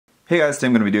Hey guys, today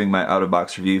I'm going to be doing my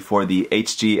out-of-box review for the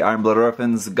HG Iron Blood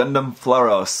Orphans Gundam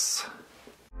Flauros.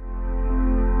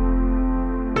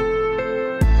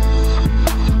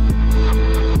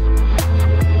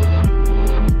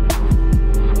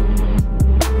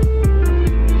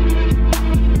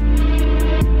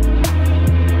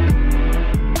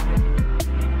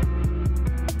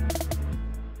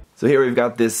 So here we've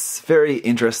got this very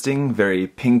interesting, very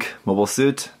pink mobile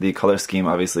suit. The color scheme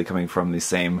obviously coming from the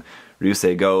same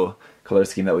Ryusei Go color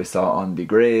scheme that we saw on the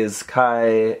Greys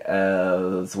Kai,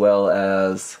 as well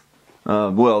as,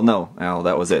 well, no,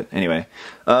 that was it. Anyway,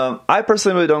 I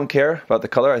personally really don't care about the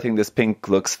color. I think this pink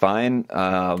looks fine.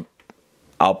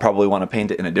 I'll probably want to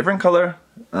paint it in a different color.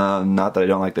 Not that I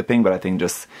don't like the pink, but I think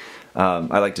just,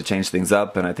 I like to change things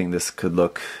up, and I think this could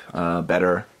look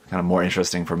better, kind of more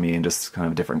interesting for me, and just kind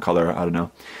of a different color. I don't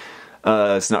know.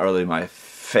 It's not really my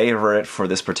favorite for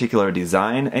this particular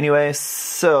design anyway,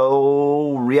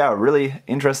 so yeah, really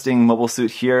interesting mobile suit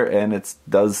here, and it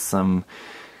does some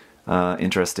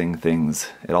interesting things.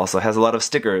 It also has a lot of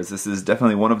stickers. This is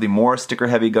definitely one of the more sticker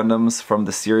heavy Gundams from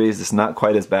the series. It's not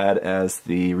quite as bad as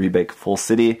the Rebake Full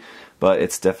City, but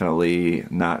it's definitely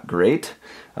not great.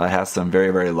 It has some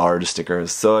very, very large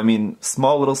stickers. So I mean,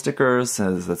 small little stickers,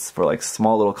 that's for like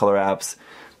small little color apps,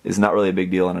 is not really a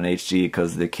big deal on an HG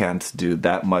because they can't do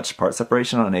that much part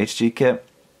separation on an HG kit.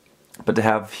 But to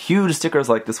have huge stickers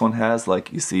like this one has,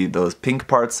 like you see those pink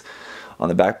parts on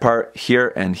the back part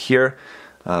here and here,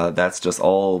 that's just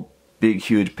all big,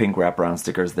 huge pink wraparound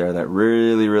stickers there that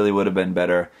really, really would have been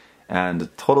better, and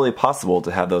totally possible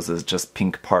to have those as just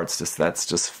pink parts. That's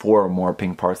just 4 more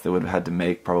pink parts they would have had to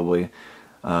make probably,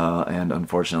 and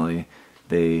unfortunately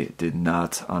they did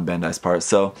not on Bandai's part.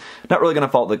 So not really going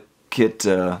to fault the kit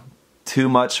too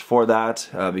much for that,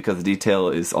 because the detail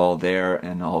is all there,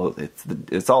 and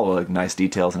it's all like nice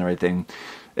details and everything.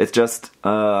 It's just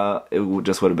it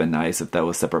just would have been nice if that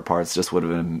was separate parts. Just would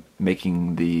have been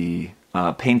making the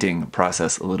painting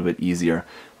process a little bit easier,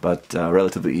 but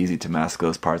relatively easy to mask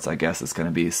those parts, I guess it's going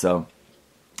to be. So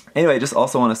anyway, just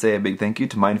also want to say a big thank you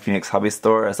to MindFenix Hobby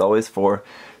Store, as always, for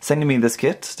sending me this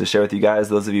kit to share with you guys.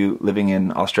 Those of you living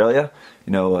in Australia,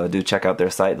 you know, do check out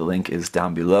their site. The link is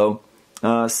down below.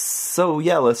 So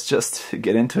yeah, let's just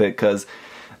get into it, because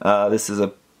this is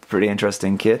a pretty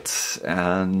interesting kit,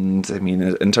 and I mean,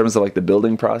 in terms of like the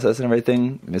building process and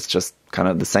everything, it's just kind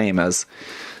of the same as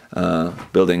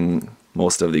building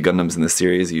most of the Gundams in the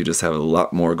series. You just have a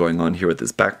lot more going on here with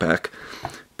this backpack,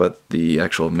 but the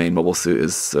actual main mobile suit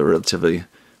is relatively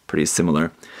pretty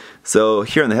similar. So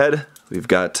here on the head, we've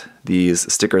got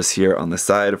these stickers here on the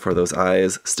side for those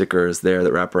eyes, stickers there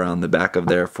that wrap around the back of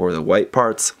there for the white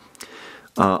parts.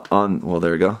 Well,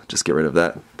 there we go, just get rid of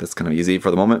that. That's kind of easy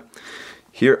for the moment.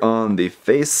 Here on the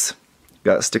face,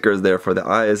 got stickers there for the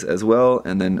eyes as well,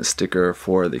 and then a sticker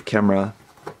for the camera.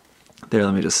 There,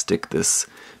 let me just stick this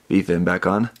V-fin back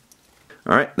on.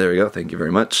 Alright, there we go, thank you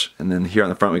very much. And then here on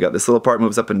the front we got this little part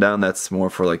moves up and down. That's more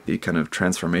for like the kind of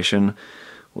transformation.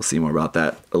 We'll see more about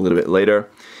that a little bit later.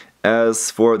 As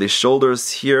for the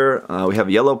shoulders here, we have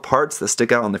yellow parts that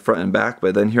stick out on the front and back,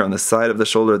 but then here on the side of the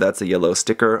shoulder, that's a yellow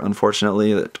sticker,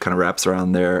 unfortunately, that kind of wraps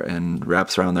around there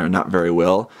not very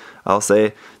well, I'll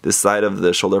say. This side of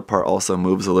the shoulder part also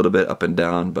moves a little bit up and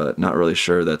down, but not really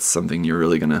sure that's something you're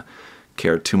really going to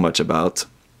care too much about.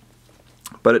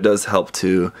 But it does help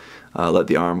to let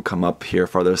the arm come up here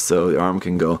farther, so the arm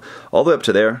can go all the way up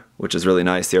to there, which is really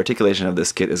nice. The articulation of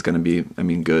this kit is going to be, I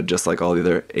mean, good, just like all the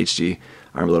other HG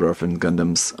Iron Blood Orphan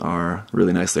Gundams are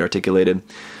really nicely articulated.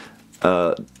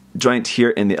 Joint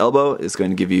here in the elbow is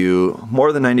going to give you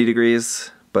more than 90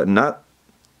 degrees, but not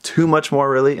too much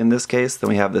more really in this case. Then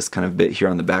we have this kind of bit here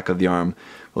on the back of the arm.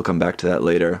 We'll come back to that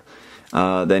later.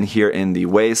 Then here in the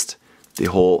waist,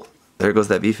 there goes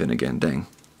that V-fin again, dang.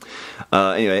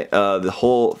 Anyway, the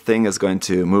whole thing is going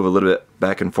to move a little bit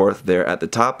back and forth there at the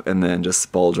top, and then just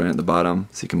ball joint at the bottom,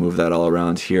 so you can move that all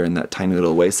around here in that tiny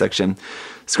little waist section.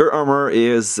 Skirt armor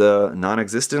is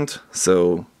non-existent,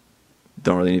 so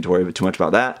don't really need to worry too much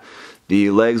about that. The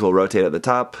legs will rotate at the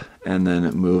top and then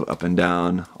move up and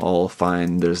down, all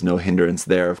fine. There's no hindrance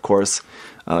there, of course.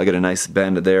 Get a nice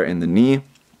bend there in the knee.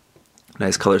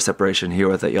 Nice color separation here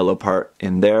with that yellow part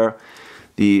in there.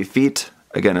 The feet,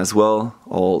 again, as well,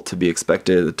 all to be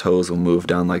expected. The toes will move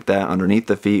down like that. Underneath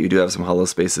the feet, you do have some hollow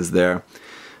spaces there.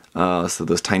 So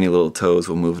those tiny little toes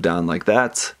will move down like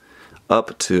that,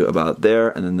 up to about there,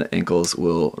 and then the ankles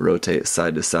will rotate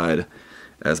side to side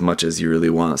as much as you really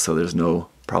want, so there's no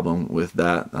problem with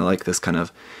that. I like this kind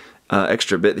of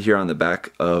extra bit here on the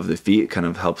back of the feet. Kind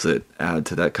of helps it add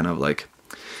to that kind of like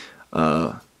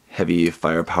heavy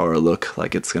firepower look,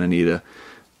 like it's going to need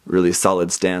really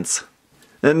solid stance.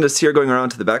 Then just here going around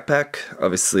to the backpack,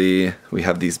 obviously we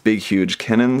have these big huge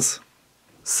cannons.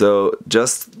 So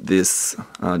just this,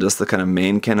 just the kind of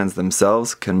main cannons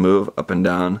themselves can move up and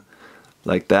down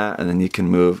like that, and then you can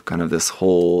move kind of this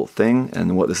whole thing,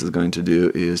 and what this is going to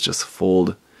do is just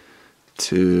fold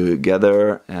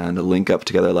together and link up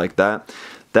together like that.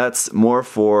 That's more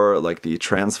for like the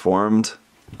transformed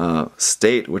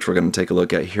state, which we're going to take a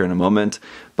look at here in a moment,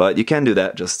 but you can do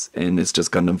that just in its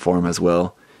just Gundam form as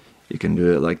well. You can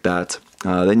do it like that.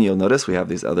 Then you'll notice we have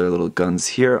these other little guns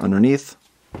here underneath.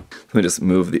 Let me just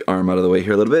move the arm out of the way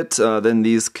here a little bit. Then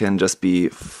these can just be,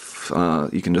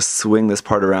 you can just swing this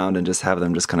part around and just have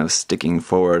them just kind of sticking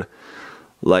forward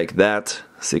like that.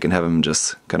 So you can have them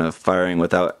just kind of firing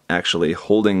without actually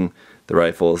holding the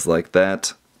rifles like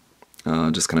that.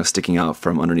 Just kind of sticking out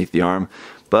from underneath the arm.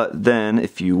 But then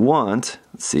if you want,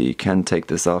 let's see, you can take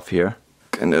this off here.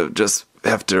 Kind of just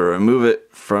have to remove it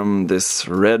from this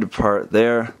red part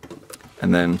there.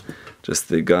 And then just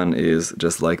the gun is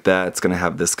just like that. It's going to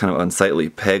have this kind of unsightly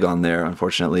peg on there,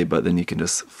 unfortunately, but then you can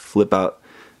just flip out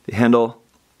the handle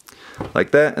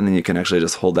like that, and then you can actually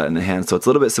just hold that in the hand. So it's a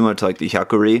little bit similar to like the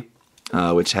Hyakuri,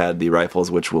 which had the rifles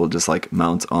which will just like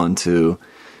mount onto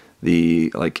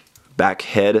the like back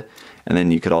head, and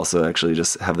then you could also actually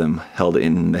just have them held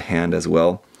in the hand as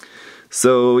well.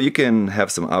 So you can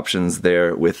have some options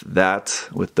there with that,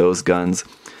 with those guns.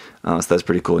 So that's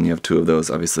pretty cool, and you have two of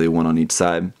those, obviously one on each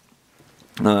side.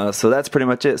 So that's pretty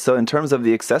much it. So in terms of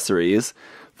the accessories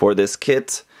for this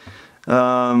kit,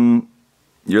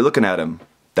 you're looking at them.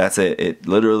 That's it. It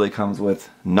literally comes with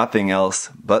nothing else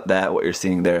but that, what you're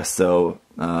seeing there. So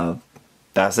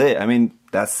that's it. I mean,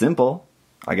 that's simple,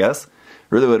 I guess.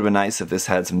 Really would have been nice if this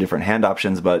had some different hand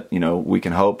options, but you know, we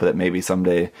can hope that maybe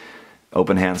someday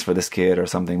open hands for this kit or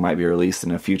something might be released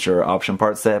in a future option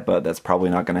part set, but that's probably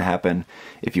not going to happen.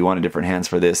 If you wanted different hands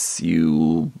for this,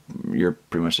 you're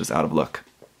pretty much just out of luck.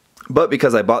 But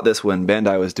because I bought this when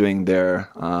Bandai was doing their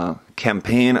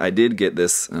campaign, I did get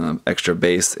this extra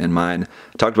base in mine.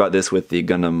 I talked about this with the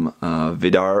Gundam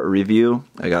Vidar review.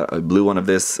 I got a blue one of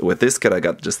this. With this kit, I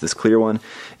got just this clear one.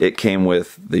 It came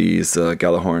with these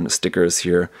Galahorn stickers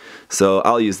here. So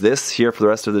I'll use this here for the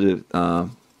rest of the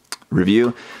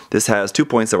review. This has 2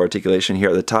 points of articulation here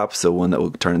at the top, so one that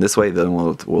will turn this way, then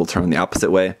will turn the opposite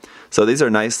way. So these are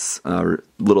nice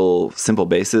little simple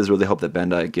bases. Really hope that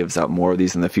Bandai gives out more of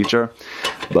these in the future.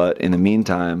 But in the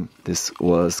meantime, this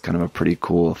was kind of a pretty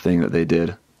cool thing that they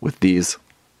did with these.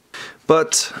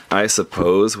 But I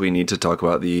suppose we need to talk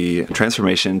about the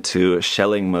transformation to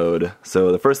shelling mode.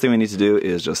 So the first thing we need to do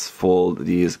is just fold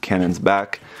these cannons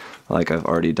back, like I've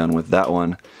already done with that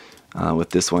one. With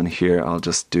this one here, I'll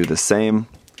just do the same.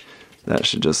 That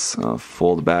should just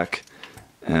fold back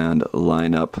and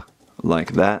line up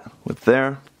like that with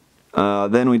there.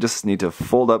 Then we just need to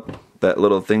fold up that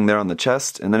little thing there on the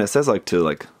chest, and then it says like to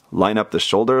like line up the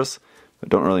shoulders. I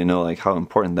don't really know like how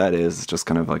important that is. It's just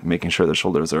kind of like making sure the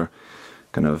shoulders are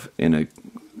kind of in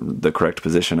the correct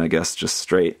position, I guess, just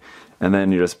straight. And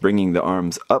then you're just bringing the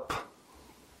arms up.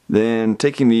 Then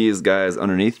taking these guys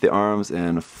underneath the arms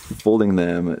and folding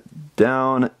them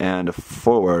down and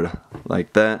forward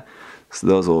like that. So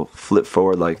those will flip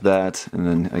forward like that. And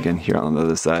then again here on the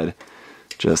other side,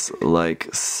 just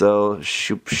like so,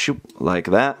 shoop, shoop, like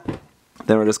that.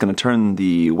 Then we're just going to turn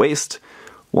the waist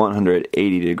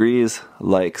 180 degrees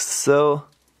like so.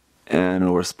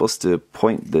 And we're supposed to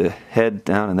point the head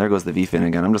down, and there goes the V-fin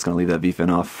again. I'm just going to leave that V-fin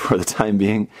off for the time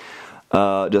being.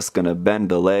 Just going to bend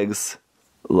the legs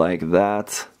like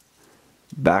that,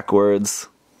 backwards.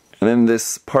 And then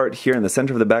this part here in the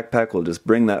center of the backpack, we'll just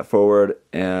bring that forward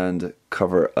and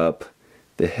cover up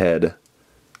the head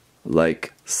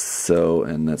like so.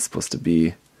 And that's supposed to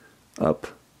be up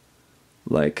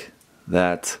like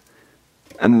that.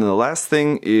 And then the last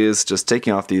thing is just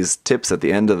taking off these tips at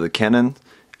the end of the cannon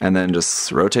and then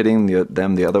just rotating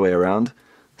them the other way around.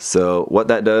 So what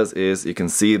that does is you can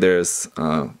see there's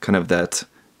kind of that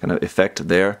kind of effect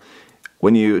there.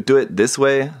 When you do it this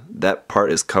way, that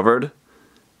part is covered,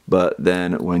 but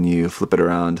then when you flip it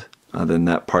around, then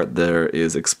that part there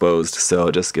is exposed. So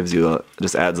it just gives you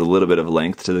just adds a little bit of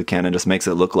length to the cannon, just makes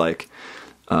it look like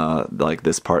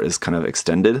this part is kind of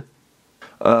extended.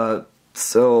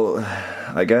 So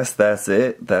I guess that's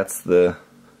it. That's the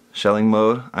shelling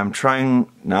mode. I'm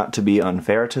trying not to be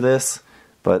unfair to this,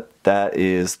 but that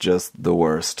is just the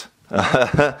worst.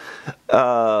 It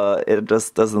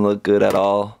just doesn't look good at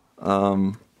all.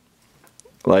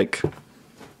 Like,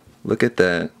 look at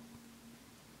that.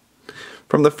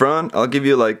 From the front, I'll give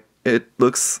you like,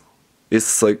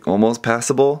 it's like almost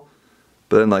passable,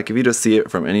 but then like if you just see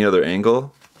it from any other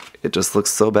angle, it just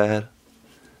looks so bad.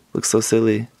 Looks so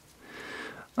silly.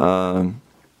 Yeah.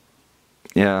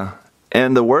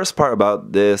 And the worst part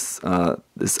about this,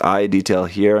 this eye detail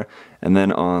here, and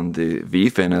then on the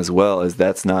V-fin as well, is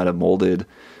that's not a molded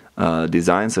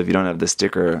design. So if you don't have the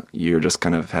sticker, you just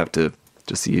kind of have to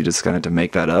you just kind of have to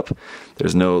make that up.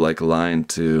 There's no like line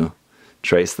to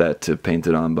trace that to paint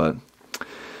it on. But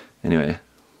anyway,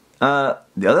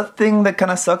 the other thing that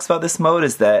kind of sucks about this mode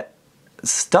is that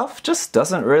stuff just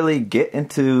doesn't really get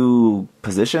into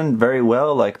position very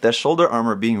well. Like the shoulder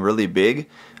armor being really big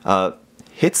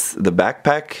hits the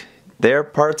backpack there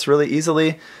parts really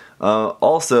easily.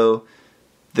 Also,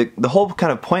 the whole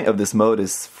kind of point of this mode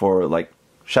is for like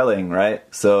shelling, right?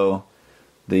 So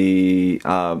the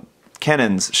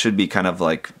cannons should be kind of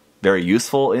like very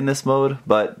useful in this mode,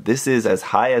 but this is as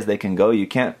high as they can go. You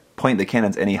can't point the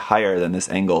cannons any higher than this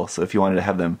angle. So if you wanted to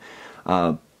have them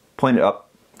pointed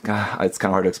up, it's kind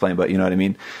of hard to explain, but you know what I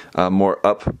mean, more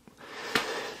up,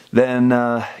 then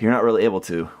you're not really able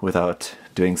to without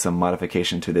doing some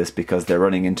modification to this, because they're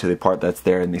running into the part that's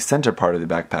there in the center part of the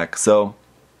backpack. So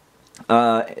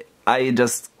I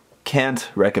just can't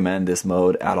recommend this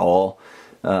mode at all.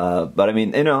 But I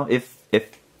mean, you know, if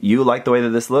you like the way that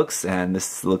this looks, and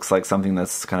this looks like something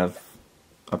that's kind of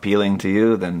appealing to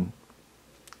you, then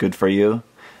good for you.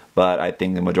 But I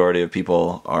think the majority of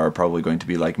people are probably going to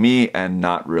be like me and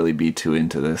not really be too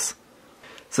into this.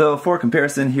 So for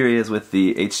comparison, here he is with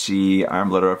the HG Iron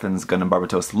Blood Orphans Gundam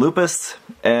Barbatos Lupus,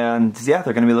 and yeah,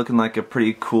 they're going to be looking like a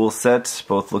pretty cool set,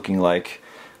 both looking like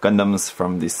Gundams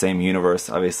from the same universe,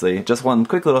 obviously. Just one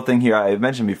quick little thing here, I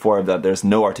mentioned before that there's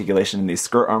no articulation in the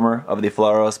skirt armor of the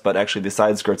Flauros, but actually the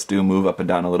side skirts do move up and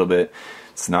down a little bit.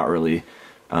 It's not really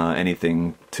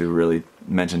anything to really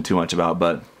mention too much about,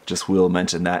 but just will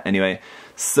mention that anyway.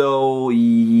 So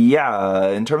yeah,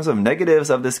 in terms of negatives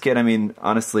of this kit, I mean,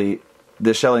 honestly,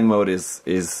 the shelling mode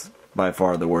is by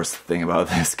far the worst thing about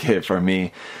this kit for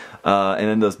me. And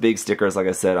then those big stickers, like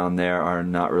I said, on there are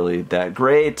not really that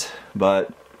great,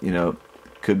 but you know,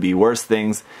 could be worse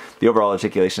things. The overall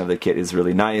articulation of the kit is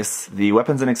really nice. The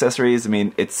weapons and accessories, I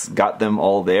mean, it's got them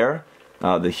all there.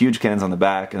 The huge cannons on the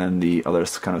back, and then the other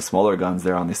kind of smaller guns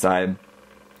there on the side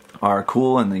are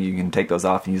cool, and then you can take those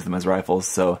off and use them as rifles.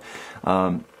 So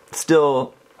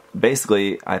still,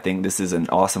 basically, I think this is an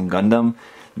awesome Gundam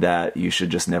that you should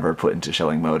just never put into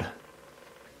shelling mode.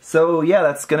 So yeah,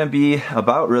 that's gonna be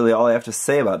about really all I have to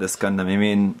say about this Gundam. I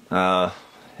mean,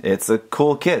 it's a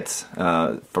cool kit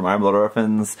from Iron Blood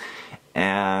Orphans,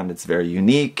 and it's very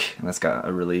unique, and it's got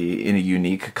a really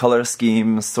unique color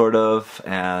scheme, sort of,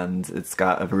 and it's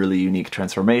got a really unique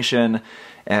transformation,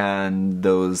 and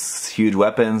those huge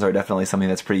weapons are definitely something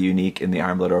that's pretty unique in the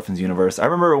Iron Blood Orphans universe. I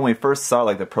remember when we first saw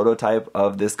like the prototype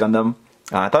of this Gundam,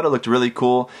 I thought it looked really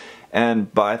cool,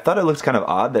 but I thought it looked kind of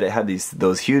odd that it had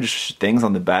those huge things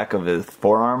on the back of his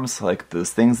forearms, like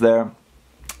those things there.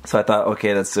 So I thought,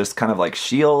 okay, that's just kind of like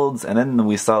shields. And then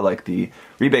we saw like the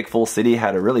Rebake Full City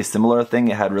had a really similar thing.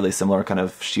 It had really similar kind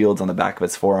of shields on the back of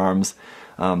its forearms.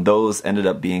 Those ended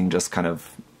up being just kind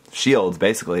of shields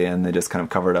basically, and they just kind of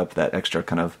covered up that extra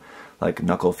kind of like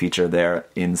knuckle feature there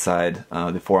inside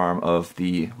the forearm of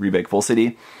the Rebake Full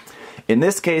City. In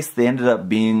this case, they ended up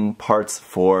being parts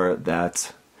for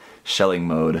that shelling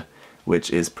mode,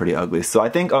 which is pretty ugly. So I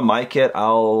think on my kit,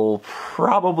 I'll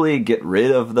probably get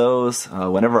rid of those.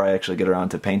 Whenever I actually get around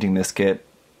to painting this kit,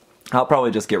 I'll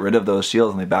probably just get rid of those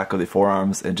shields on the back of the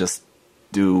forearms and just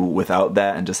do without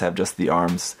that and just have just the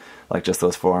arms, like just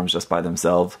those forearms just by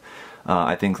themselves.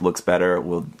 I think looks better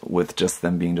with just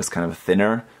them being just kind of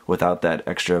thinner without that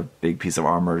extra big piece of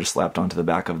armor just slapped onto the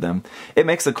back of them. It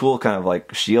makes a cool kind of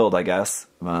like shield, I guess,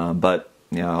 but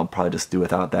yeah, I'll probably just do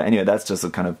without that. Anyway, that's just a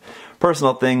kind of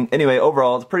personal thing. Anyway,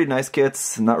 overall, it's pretty nice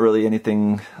kits. Not really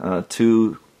anything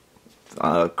too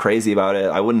crazy about it.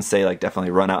 I wouldn't say like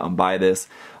definitely run out and buy this.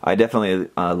 I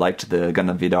definitely liked the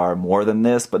Gundam Vidar more than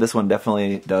this, but this one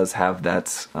definitely does have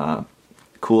that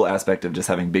cool aspect of just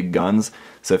having big guns.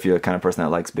 So if you're the kind of person that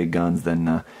likes big guns, then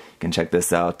you can check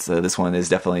this out. This one is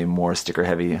definitely more sticker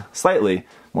heavy, slightly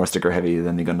more sticker heavy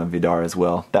than the Gundam Vidar as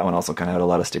well. That one also kind of had a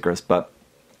lot of stickers, but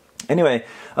anyway,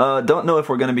 don't know if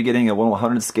we're going to be getting a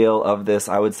 1/100 scale of this.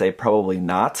 I would say probably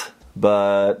not,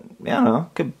 but yeah, I don't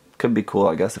know, could be cool,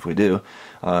 I guess, if we do.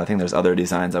 I think there's other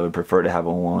designs I would prefer to have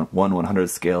a 1/100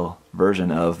 scale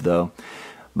version of, though.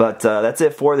 But that's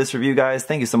it for this review, guys.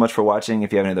 Thank you so much for watching.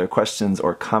 If you have any other questions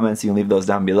or comments, you can leave those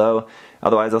down below.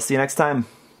 Otherwise, I'll see you next time.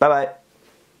 Bye-bye.